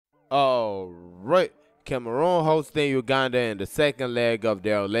All right. Cameroon hosting Uganda in the second leg of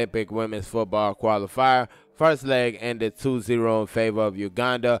their Olympic women's football qualifier. First leg ended 2-0 in favor of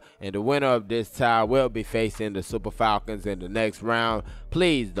Uganda, and the winner of this tie will be facing the Super Falcons in the next round.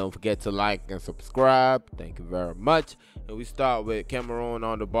 Please don't forget to like and subscribe. Thank you very much. And we start with Cameroon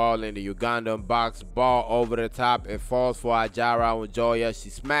on the ball in the Ugandan box. Ball over the top. It falls for Naijabiasfc. She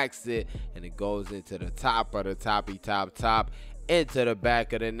smacks it, and it goes into the top of the top, into the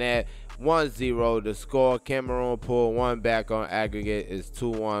back of the net. 1-0 the score. Cameroon pulled one back on aggregate. It's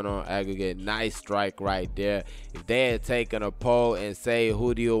 2-1 on aggregate. Nice strike right there. If they had taken a poll and say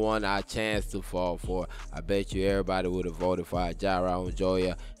who do you want our chance to fall for, I bet you everybody would have voted for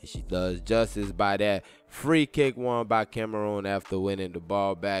Naijabiasfc, and she does justice by that. Free kick won by Cameroon after winning the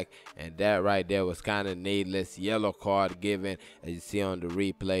ball back, and that right there was kind of needless. Yellow card given. As you see on the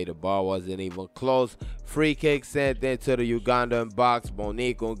replay, the ball wasn't even close. Free kick sent into the Ugandan box.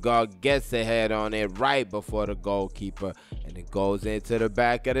 Monique Ngog gets ahead on it right before the goalkeeper, and it goes into the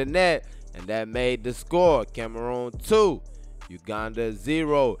back of the net, and that made the score. Cameroon 2, Uganda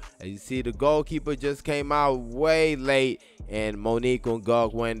 0. As you see, the goalkeeper just came out way late, and Monique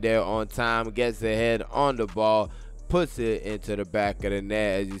Ngog went there on time, gets ahead on the ball, puts it into the back of the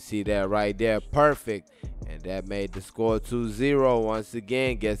net. As you see that right there, perfect. And that made the score 2-0. Once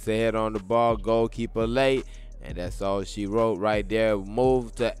again, gets ahead on the ball, goalkeeper late, and that's all she wrote right there.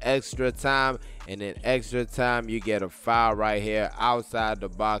 Move to extra time, and in extra time you get a foul right here outside the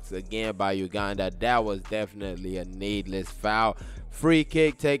box again by Uganda. That was definitely a needless foul. Free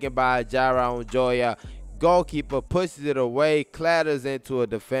kick taken by Naijabiasfc. Goalkeeper pushes it away, clatters into a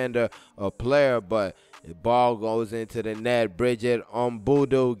defender or player, but the ball goes into the net. Bridget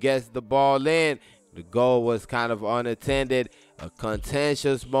Ombudu gets the ball in. The goal was kind of unattended. A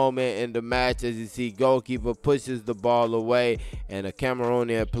contentious moment in the match. As you see, goalkeeper pushes the ball away, and a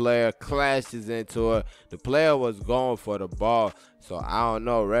Cameroonian player clashes into her. The player was going for the ball, so I don't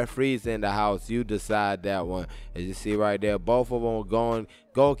know. Referees in the house, you decide that one. As you see right there, both of them are going.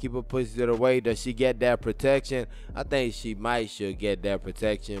 Goalkeeper pushes it away. Does she get that protection? I think she should get that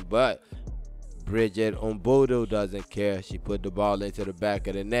protection, but Bridget Ombudu doesn't care. She put the ball into the back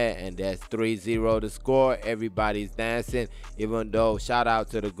of the net, and that's 3-0 to score. Everybody's dancing, even though shout out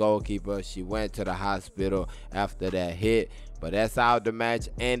to the goalkeeper. She went to the hospital after that hit. But that's how the match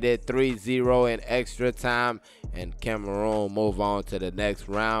ended, 3-0 in extra time, and Cameroon move on to the next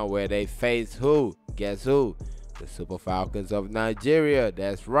round where they face who? Guess who? The Super Falcons of Nigeria.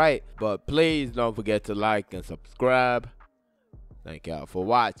 That's right. But please don't forget to like and subscribe. Thank y'all for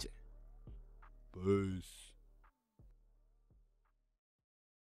watching. Peace.